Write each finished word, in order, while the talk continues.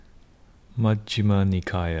Majjhima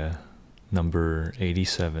Nikaya, number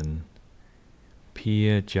 87,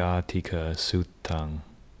 Piya Jatika Suttang,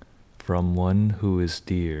 from one who is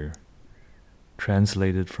dear,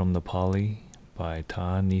 translated from the Pali by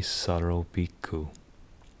Thanissaro Bhikkhu.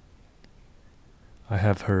 I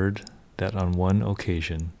have heard that on one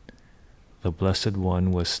occasion the Blessed One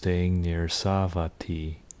was staying near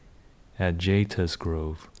Savatthi at Jeta's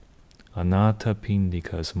grove,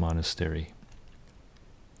 Anathapindika's monastery.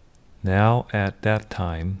 Now at that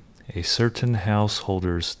time a certain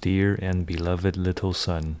householder's dear and beloved little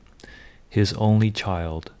son, his only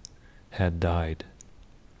child, had died.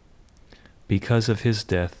 Because of his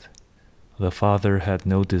death, the father had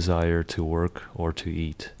no desire to work or to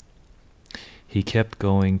eat. He kept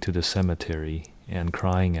going to the cemetery and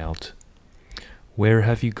crying out, "Where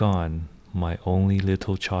have you gone, my only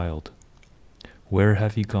little child? Where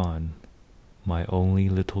have you gone, my only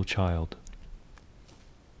little child?"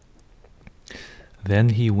 Then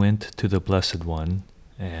he went to the Blessed One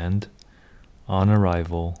and, on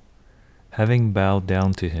arrival, having bowed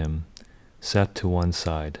down to him, sat to one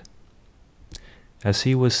side. As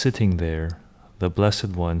he was sitting there, the Blessed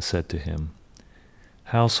One said to him,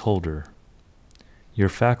 "Householder, your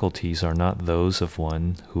faculties are not those of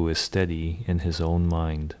one who is steady in his own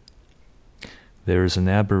mind. There is an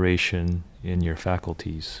aberration in your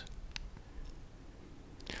faculties."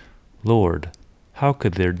 "Lord, how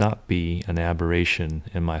could there not be an aberration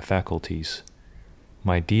in my faculties?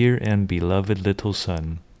 My dear and beloved little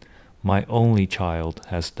son, my only child,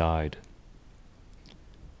 has died.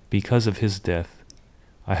 Because of his death,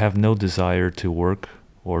 I have no desire to work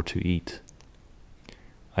or to eat.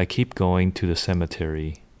 I keep going to the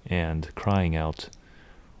cemetery and crying out,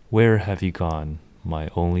 'Where have you gone, my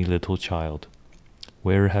only little child?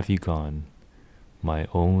 Where have you gone, my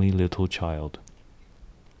only little child?'"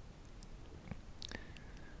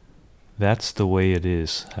 That's the way it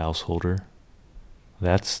is, householder.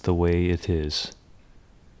 That's the way it is.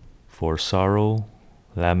 For sorrow,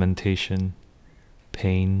 lamentation,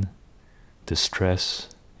 pain, distress,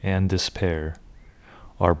 and despair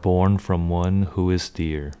are born from one who is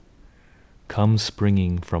dear, come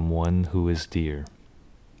springing from one who is dear.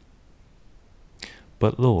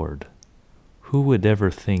 But Lord, who would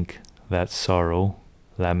ever think that sorrow,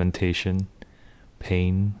 lamentation,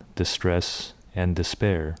 pain, distress, and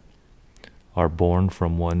despair are born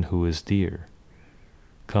from one who is dear,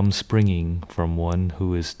 come springing from one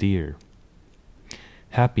who is dear?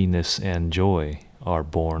 Happiness and joy are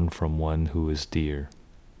born from one who is dear,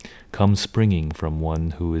 come springing from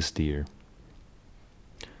one who is dear.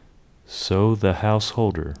 So the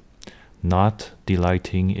householder, not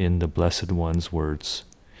delighting in the Blessed One's words,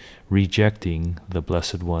 rejecting the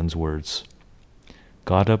Blessed One's words,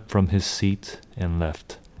 got up from his seat and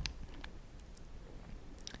left.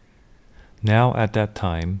 Now at that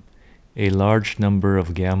time, a large number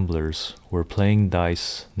of gamblers were playing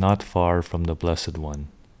dice not far from the Blessed One.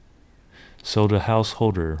 So the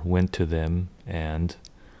householder went to them and,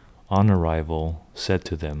 on arrival, said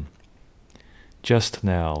to them, "Just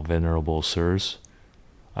now, venerable sirs,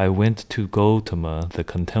 I went to Gotama the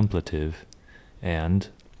contemplative, and,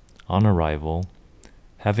 on arrival,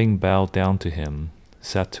 having bowed down to him,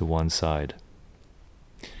 sat to one side.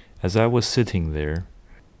 As I was sitting there,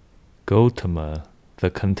 Gotama the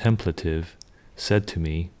contemplative said to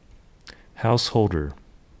me, 'Householder,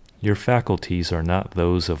 your faculties are not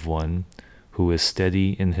those of one who is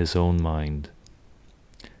steady in his own mind.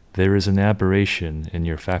 There is an aberration in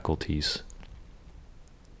your faculties.'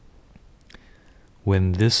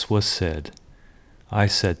 When this was said, I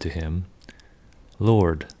said to him,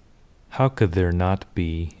 'Lord, how could there not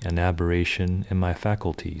be an aberration in my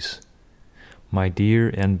faculties? My dear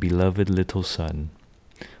and beloved little son,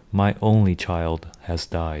 my only child, has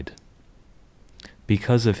died.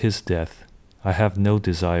 Because of his death, I have no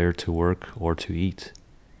desire to work or to eat.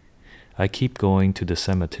 I keep going to the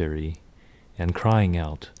cemetery and crying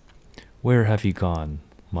out, "Where have you gone,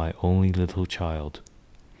 my only little child?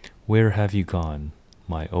 Where have you gone,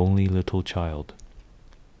 my only little child?"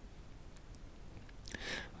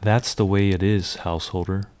 That's the way it is,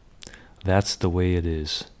 householder. That's the way it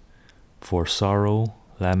is. For sorrow,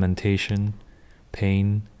 lamentation,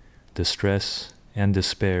 pain, distress, and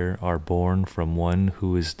despair are born from one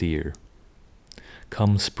who is dear,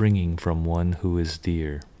 come springing from one who is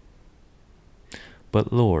dear.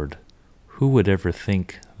 But Lord, who would ever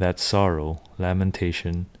think that sorrow,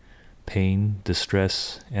 lamentation, pain,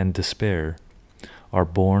 distress, and despair are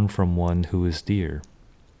born from one who is dear,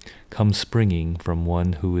 come springing from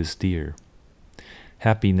one who is dear?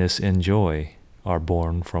 Happiness and joy are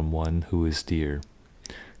born from one who is dear,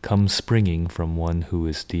 come springing from one who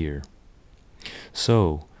is dear.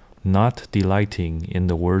 So, not delighting in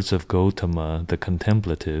the words of Gotama the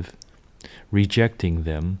contemplative, rejecting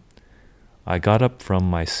them, I got up from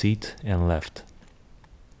my seat and left.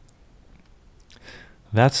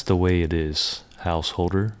 That's the way it is,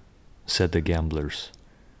 householder, said the gamblers.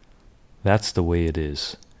 That's the way it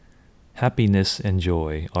is. Happiness and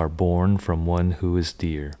joy are born from one who is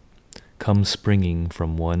dear, come springing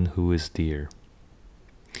from one who is dear.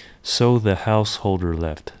 So the householder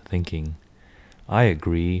left, thinking, I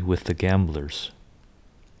agree with the gamblers.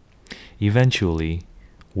 Eventually,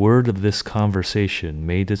 word of this conversation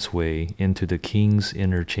made its way into the king's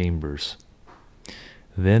inner chambers.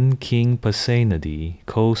 Then King Pasenadi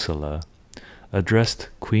Kosala addressed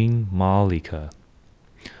Queen Mallika.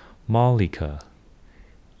 Mallika,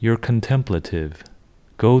 your contemplative,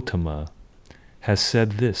 Gotama, has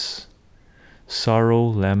said this: sorrow,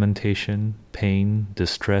 lamentation, pain,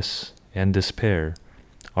 distress, and despair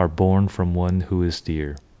are born from one who is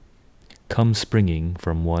dear, come springing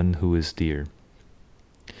from one who is dear.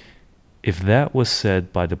 If that was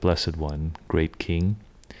said by the Blessed One, great King,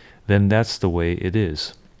 then that's the way it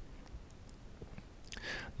is.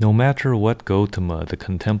 No matter what Gotama the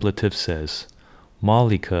contemplative says,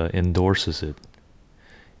 Mallika endorses it.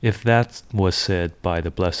 If that was said by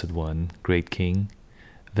the Blessed One, great King,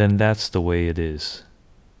 then that's the way it is.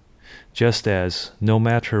 Just as, no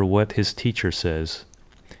matter what his teacher says,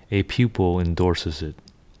 a pupil endorses it.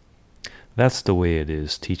 That's the way it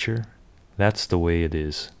is, teacher. That's the way it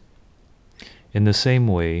is. In the same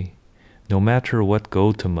way, no matter what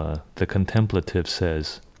Gotama the contemplative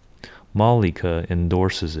says, Mallika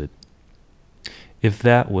endorses it. If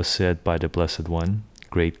that was said by the Blessed One,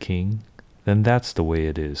 great King, then that's the way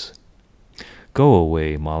it is. Go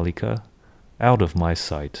away, Mallika, out of my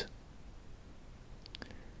sight.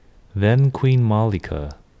 Then Queen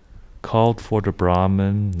Mallika called for the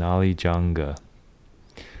Brahmin Nalijanga.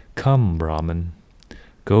 Come, Brahmin,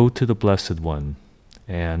 go to the Blessed One,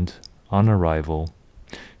 and, on arrival,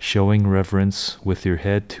 showing reverence with your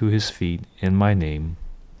head to his feet in my name,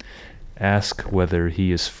 ask whether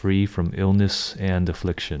he is free from illness and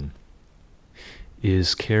affliction,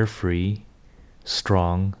 is carefree,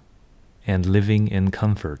 strong, and living in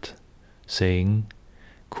comfort, saying,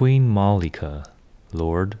 Queen Mallika,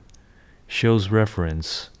 Lord, shows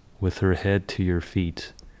reverence with her head to your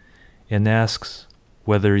feet, and asks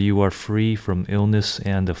whether you are free from illness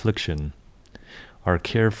and affliction, are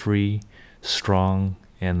carefree, strong,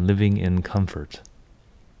 and living in comfort.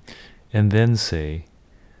 And then say,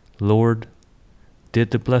 Lord,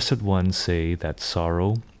 did the Blessed One say that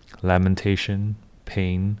sorrow, lamentation,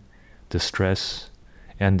 pain, distress,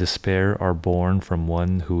 and despair are born from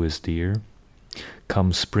one who is dear,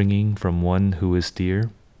 come springing from one who is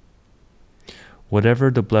dear?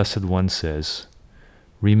 Whatever the Blessed One says,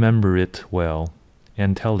 remember it well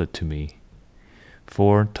and tell it to me,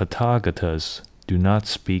 for Tathagatas do not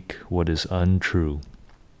speak what is untrue.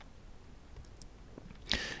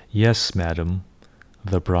 Yes, madam,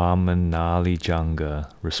 the Brahmin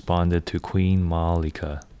Nalijanga responded to Queen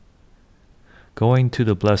Mallika. Going to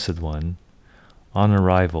the Blessed One, on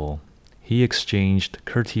arrival, he exchanged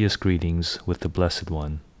courteous greetings with the Blessed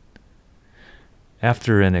One.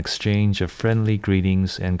 After an exchange of friendly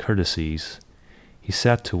greetings and courtesies, he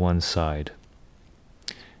sat to one side.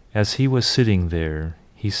 As he was sitting there,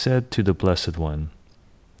 he said to the Blessed One,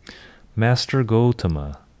 Master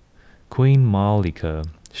Gotama, Queen Mallika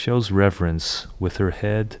shows reverence with her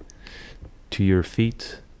head to your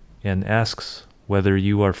feet and asks whether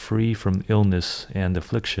you are free from illness and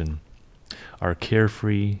affliction, are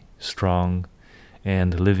carefree, strong,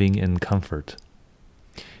 and living in comfort.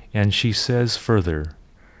 And she says further,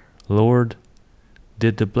 Lord,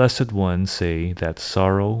 did the Blessed One say that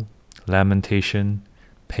sorrow, lamentation,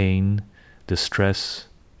 pain, distress,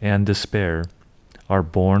 and despair are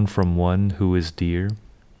born from one who is dear,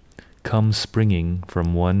 come springing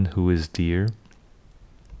from one who is dear?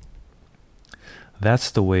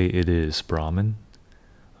 That's the way it is, Brahmin.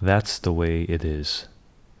 That's the way it is.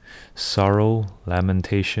 Sorrow,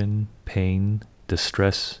 lamentation, pain,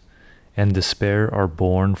 distress, and despair are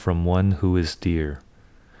born from one who is dear,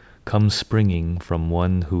 come springing from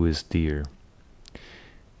one who is dear.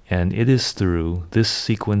 And it is through this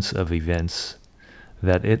sequence of events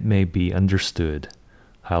that it may be understood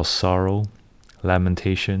how sorrow,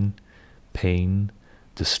 lamentation, pain,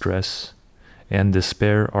 distress, and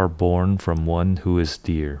despair are born from one who is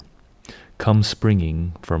dear, come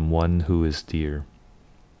springing from one who is dear.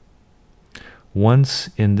 Once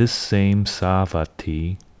in this same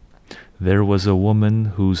Savatthi, there was a woman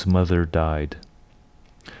whose mother died.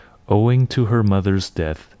 Owing to her mother's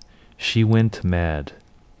death, she went mad.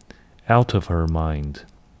 out of her mind,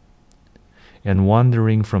 and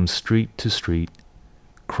wandering from street to street,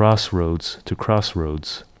 crossroads to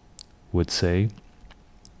crossroads, would say,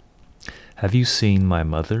 "Have you seen my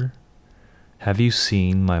mother? Have you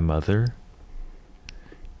seen my mother?"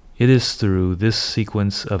 It is through this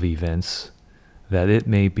sequence of events that it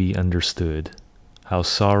may be understood how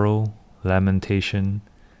sorrow, lamentation,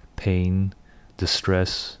 pain,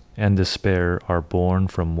 distress, and despair are born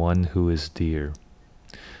from one who is dear,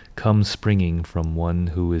 come springing from one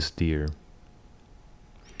who is dear.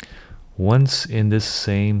 Once in this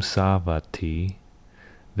same Savatthi,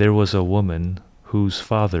 there was a woman whose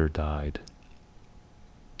father died,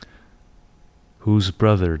 whose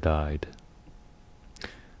brother died,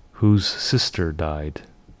 whose sister died,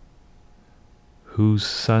 whose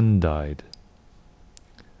son died,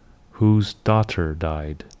 whose daughter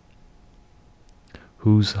died,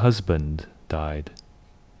 whose husband died.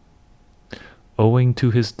 Owing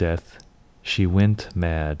to his death, she went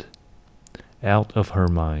mad, out of her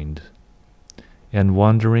mind, and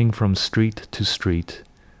wandering from street to street,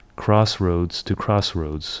 crossroads to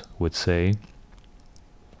crossroads, would say,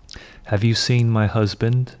 "Have you seen my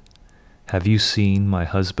husband? Have you seen my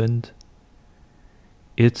husband?"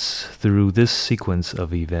 It's through this sequence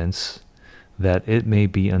of events that it may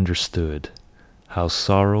be understood how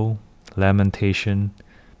sorrow, lamentation,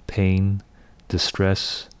 pain,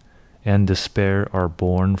 distress, and despair are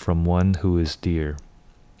born from one who is dear,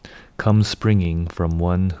 come springing from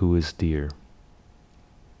one who is dear.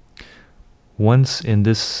 Once in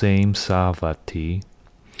this same Savatthi,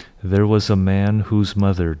 there was a man whose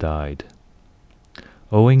mother died.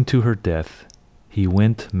 Owing to her death, he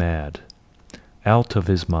went mad, out of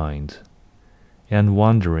his mind, and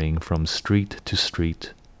wandering from street to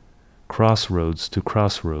street, crossroads to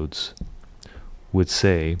crossroads, would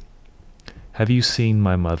say, "Have you seen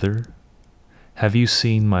my mother? Have you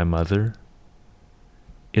seen my mother?"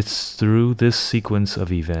 It's through this sequence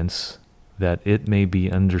of events that it may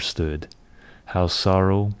be understood how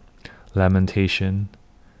sorrow, lamentation,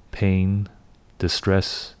 pain,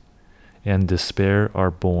 distress, and despair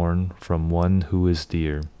are born from one who is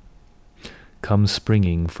dear, come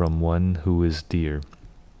springing from one who is dear.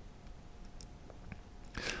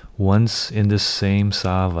 Once in this same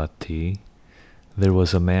Savatthi, there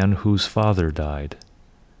was a man whose father died,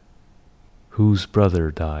 whose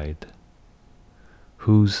brother died,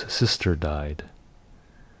 whose sister died,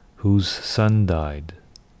 whose son died,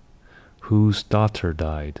 whose daughter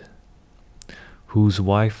died, whose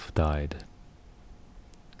wife died.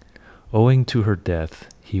 Owing to her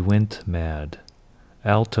death, he went mad,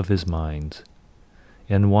 out of his mind,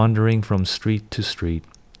 and wandering from street to street,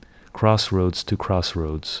 crossroads to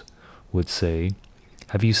crossroads, would say,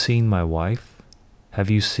 "Have you seen my wife? Have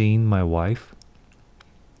you seen my wife?"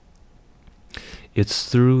 It's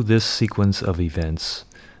through this sequence of events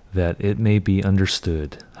that it may be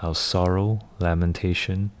understood how sorrow,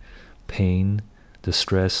 lamentation, pain,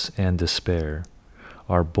 distress, and despair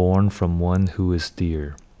are born from one who is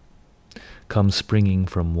dear, come springing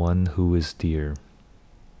from one who is dear.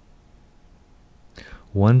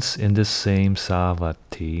 Once in this same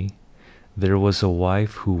Savatthi, there was a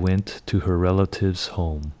wife who went to her relative's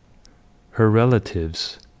home. Her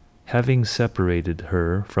relatives, having separated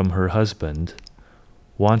her from her husband,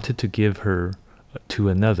 wanted to give her to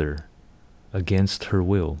another against her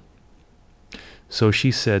will. So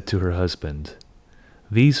she said to her husband,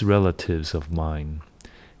 "These relatives of mine,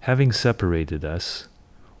 having separated us,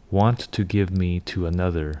 want to give me to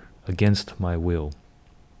another against my will."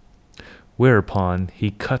 Whereupon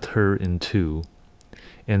he cut her in two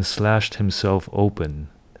and slashed himself open,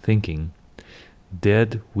 thinking,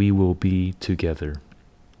 "Dead we will be together."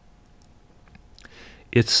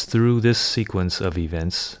 It's through this sequence of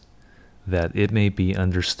events that it may be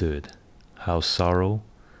understood how sorrow,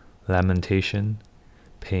 lamentation,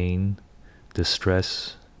 pain,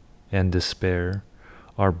 distress, and despair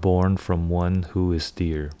are born from one who is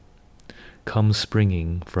dear, come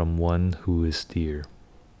springing from one who is dear.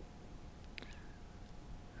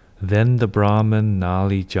 Then the Brahman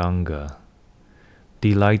Nalijanga,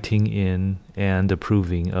 delighting in and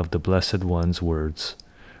approving of the Blessed One's words,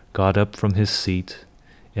 got up from his seat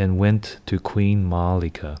and went to Queen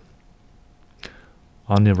Mallika.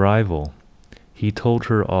 On arrival, he told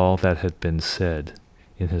her all that had been said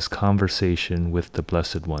in his conversation with the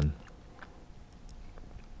Blessed One.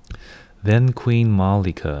 Then Queen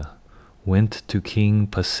Mallika went to King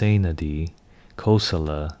Pasenadi,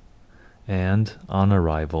 Kosala, and, on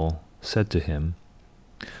arrival, said to him,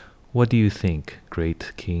 "What do you think,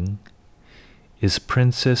 great king? Is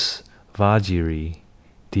Princess Vajiri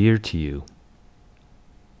dear to you?"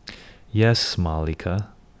 "Yes, Mallika.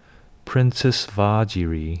 Princess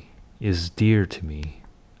Vajiri is dear to me.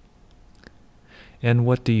 And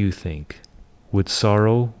what do you think? Would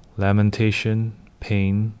sorrow, lamentation,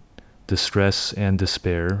 pain, distress, and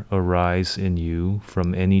despair arise in you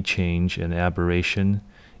from any change and aberration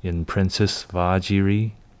in Princess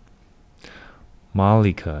Vajiri?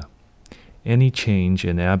 Mallika, any change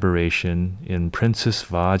and aberration in Princess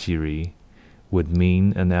Vajiri would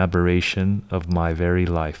mean an aberration of my very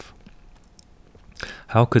life.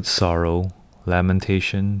 How could sorrow,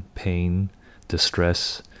 lamentation, pain,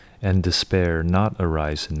 distress, and despair not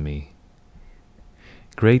arise in me?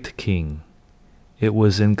 Great King, it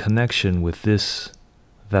was in connection with this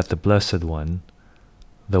that the Blessed One,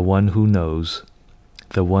 the one who knows,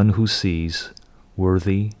 the one who sees,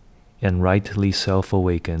 worthy and rightly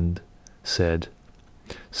self-awakened, said,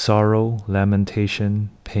 sorrow,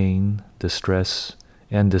 lamentation, pain, distress,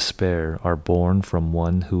 and despair are born from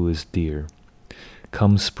one who is dear,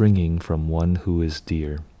 come springing from one who is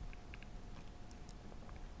dear.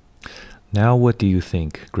 Now what do you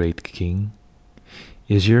think, great King?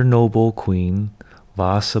 Is your noble queen,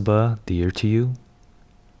 Vasabha, dear to you?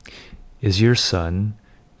 Is your son,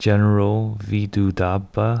 General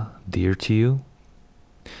Vidudabha, dear to you?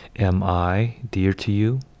 Am I dear to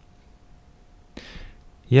you?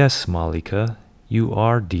 Yes, Mallika, you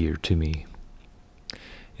are dear to me.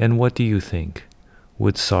 And what do you think?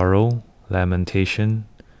 Would sorrow, lamentation,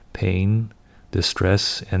 pain,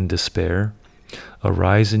 distress, and despair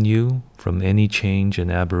arise in you from any change and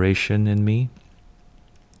aberration in me?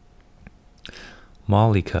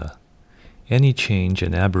 Mallika, any change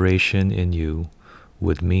and aberration in you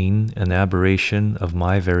would mean an aberration of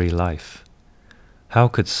my very life. How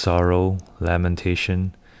could sorrow,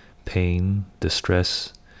 lamentation, pain,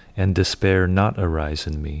 distress, and despair not arise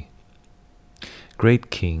in me? Great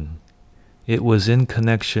King, it was in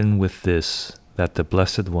connection with this that the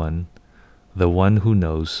Blessed One, the one who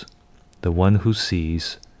knows, the one who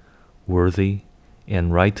sees, worthy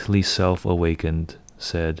and rightly self-awakened,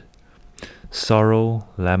 said, sorrow,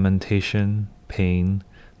 lamentation, pain,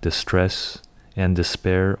 distress, and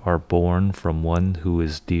despair are born from one who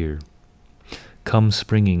is dear, come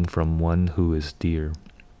springing from one who is dear.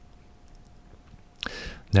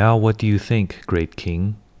 Now what do you think, great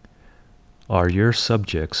King? Are your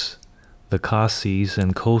subjects, the Kasis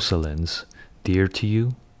and Kosalans, dear to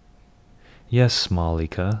you? Yes,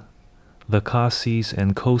 Mallika, the Kasis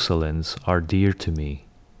and Kosalans are dear to me.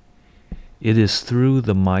 It is through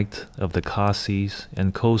the might of the Kasis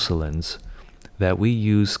and Kosalans that we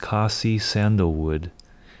use Kasi sandalwood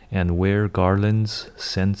and wear garlands,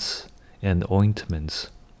 scents, and ointments.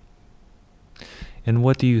 And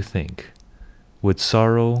what do you think? Would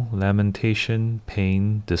sorrow, lamentation,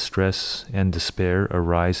 pain, distress, and despair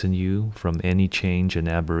arise in you from any change and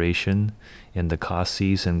aberration in the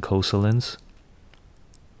Kasis and Kosalans?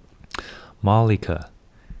 Mallika,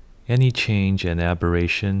 any change and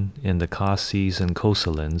aberration in the Kasis and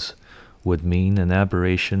Kosalans would mean an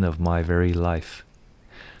aberration of my very life.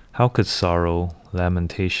 How could sorrow,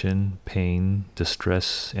 lamentation, pain,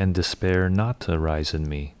 distress, and despair not arise in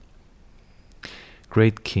me?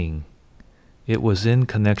 Great King, it was in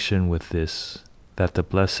connection with this that the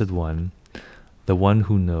Blessed One, the one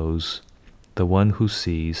who knows, the one who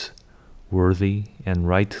sees, worthy and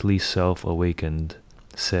rightly self-awakened,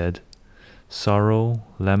 said, sorrow,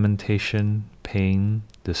 lamentation, pain,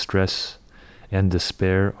 distress, and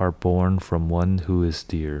despair are born from one who is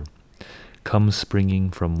dear, come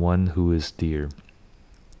springing from one who is dear.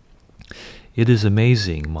 It is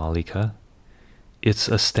amazing, Mallika. It's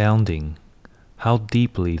astounding how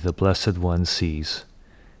deeply the Blessed One sees,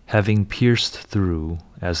 having pierced through,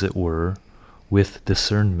 as it were, with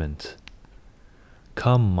discernment.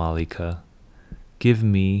 Come, Mallika, give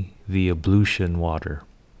me the ablution water.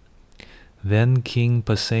 Then King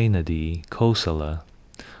Pasenadi Kosala,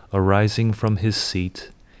 arising from his seat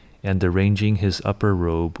and arranging his upper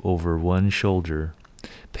robe over one shoulder,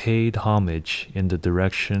 paid homage in the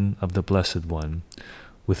direction of the Blessed One,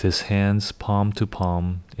 with his hands palm to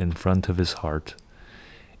palm in front of his heart,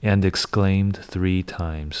 and exclaimed 3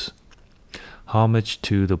 times, homage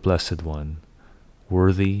to the Blessed One,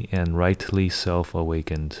 worthy and rightly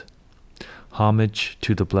self-awakened. Homage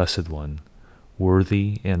to the Blessed One,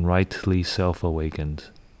 worthy and rightly self-awakened.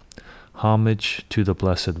 Homage to the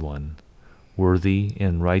Blessed One, worthy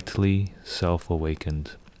and rightly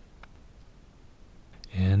self-awakened.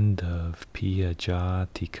 End of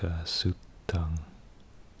Piyajatika Suttam.